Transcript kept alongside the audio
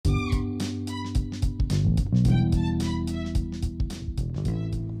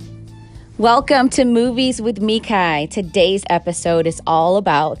Welcome to Movies with Mikai. Today's episode is all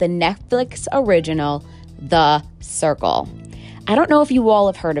about the Netflix original, The Circle. I don't know if you all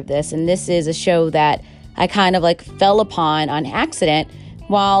have heard of this, and this is a show that I kind of fell upon on accident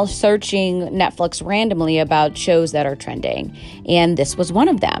while searching Netflix randomly about shows that are trending, and this was one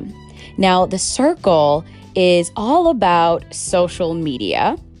of them. Now, The Circle is all about social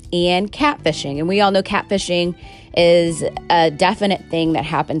media and catfishing, and we all know catfishing is a definite thing that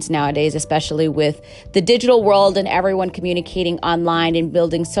happens nowadays, especially with the digital world and everyone communicating online and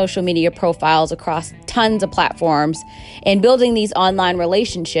building social media profiles across tons of platforms and building these online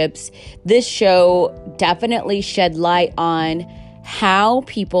relationships. This show definitely shed light on how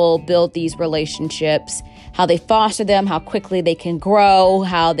people build these relationships, how they foster them, how quickly they can grow,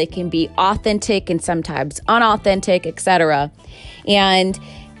 how they can be authentic and sometimes unauthentic, etc. And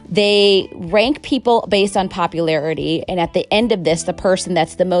they rank people based on popularity, and at the end of this, the person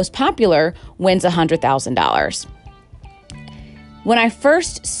that's the most popular wins $100,000. When I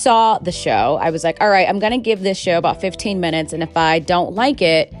first saw the show, I was like, all right, I'm going to give this show about 15 minutes, and if I don't like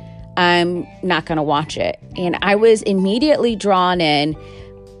it, I'm not going to watch it. And I was immediately drawn in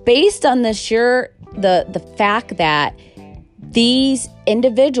based on the fact that these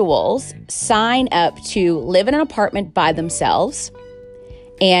individuals sign up to live in an apartment by themselves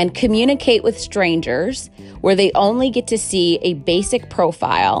and communicate with strangers where they only get to see a basic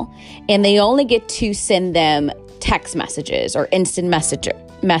profile and they only get to send them text messages or instant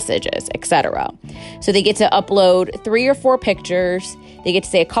messages, etc. So they get to upload 3 or 4 pictures, they get to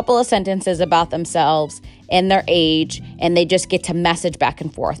say a couple of sentences about themselves and their age, and they just get to message back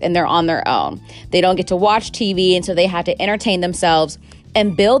and forth, and they're on their own. They don't get to watch TV, and so they have to entertain themselves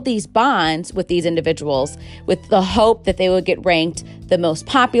and build these bonds with these individuals with the hope that they would get ranked the most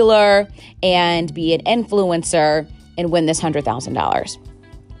popular and be an influencer and win this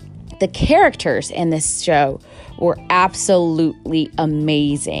 $100,000. The characters in this show were absolutely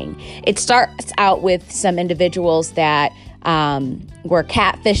amazing. It starts out with some individuals that were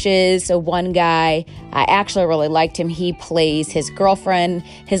catfishes. So one guy, I actually really liked him. He plays his girlfriend.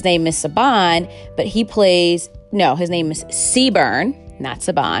 His name is Saban, but his name is Seaburn. Not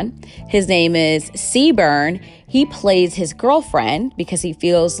Saban. His name is Seaburn. He plays his girlfriend because he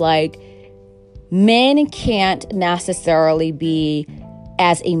feels like men can't necessarily be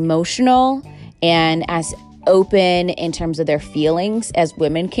as emotional and as open in terms of their feelings as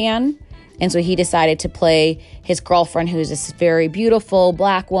women can. And so he decided to play his girlfriend, who's this very beautiful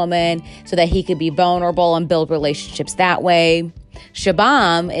black woman, so that he could be vulnerable and build relationships that way.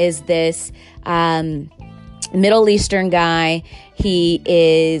 Shabam is this Middle Eastern guy. He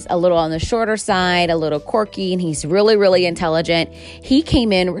is a little on the shorter side, a little quirky, and he's really, really intelligent. He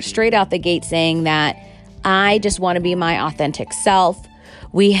came in straight out the gate saying that I just want to be my authentic self.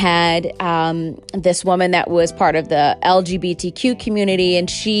 We had this woman that was part of the LGBTQ community, and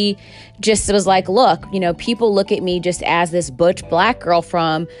she just was like, look, people look at me just as this butch black girl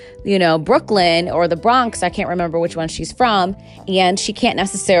from, Brooklyn or the Bronx. I can't remember which one she's from. And she can't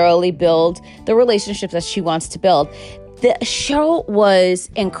necessarily build the relationships that she wants to build. The show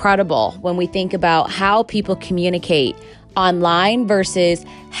was incredible when we think about how people communicate online versus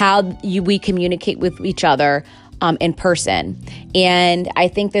how we communicate with each other in person. And I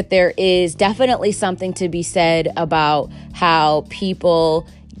think that there is definitely something to be said about how people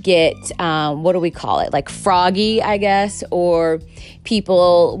get, what do we call it? Like froggy, I guess, or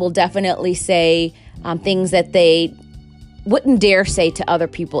people will definitely say things that they wouldn't dare say to other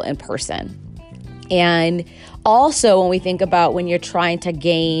people in person. And also when we think about when you're trying to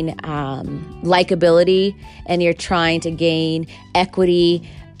gain likability and you're trying to gain equity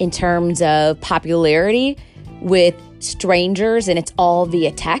in terms of popularity with strangers, and it's all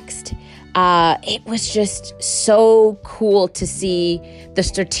via text. It was just so cool to see the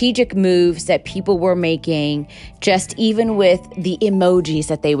strategic moves that people were making, just even with the emojis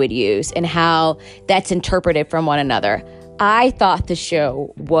that they would use and how that's interpreted from one another. I thought the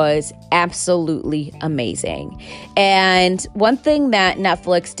show was absolutely amazing. And one thing that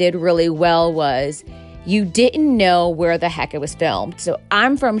Netflix did really well was you didn't know where the heck it was filmed. So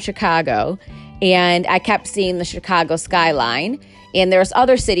I'm from Chicago, and I kept seeing the Chicago skyline, and there's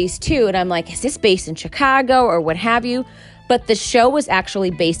other cities too. And I'm like, is this based in Chicago or what have you? But the show was actually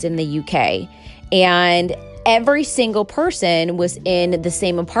based in the UK, and every single person was in the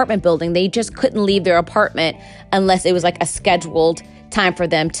same apartment building. They just couldn't leave their apartment unless it was like a scheduled time for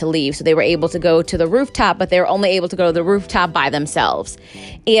them to leave. So they were able to go to the rooftop, but they were only able to go to the rooftop by themselves.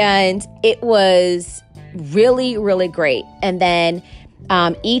 And it was really, really great. And then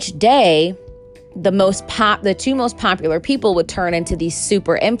each day the two most popular people would turn into these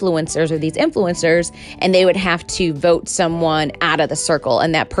super influencers or these influencers, and they would have to vote someone out of the circle,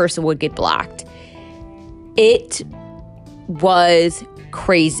 and that person would get blocked. It was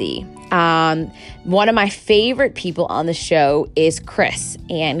crazy. One of my favorite people on the show is Chris,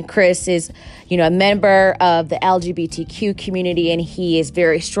 and Chris is, a member of the LGBTQ community, and he is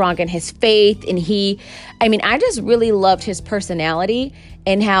very strong in his faith. And I just really loved his personality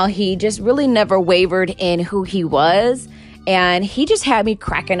and how he just really never wavered in who he was. And he just had me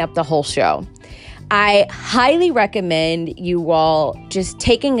cracking up the whole show. I highly recommend you all just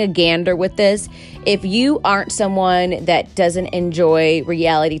taking a gander with this. If you aren't someone that doesn't enjoy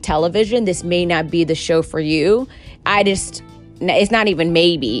reality television, this may not be the show for you. It's not even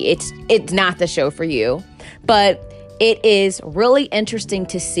maybe, it's not the show for you. But it is really interesting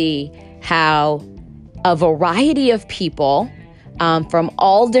to see how a variety of people from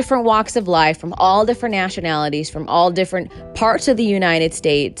all different walks of life, from all different nationalities, from all different parts of the United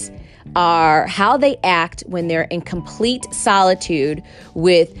States, how they act when they're in complete solitude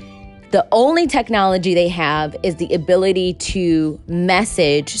with the only technology they have is the ability to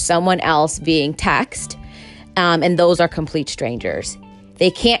message someone else via text, and those are complete strangers.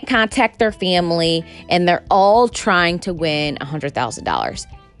 They can't contact their family, and they're all trying to win $100,000.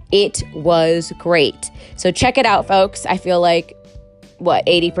 It was great. So check it out, folks. I feel like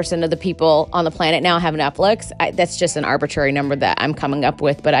 80% of the people on the planet now have Netflix. That's just an arbitrary number that I'm coming up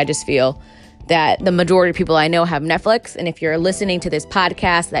with, but I just feel that the majority of people I know have Netflix. And if you're listening to this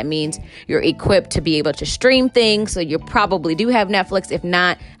podcast, that means you're equipped to be able to stream things. So you probably do have Netflix. If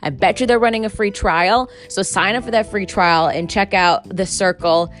not, I bet you they're running a free trial. So sign up for that free trial and check out The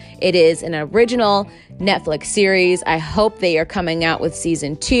Circle. It is an original Netflix series. I hope they are coming out with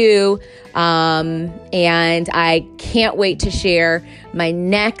season 2. And I can't wait to share my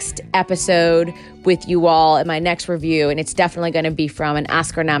next episode with you all in my next review. And it's definitely going to be from an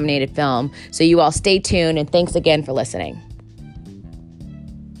Oscar-nominated film. So you all stay tuned, and thanks again for listening.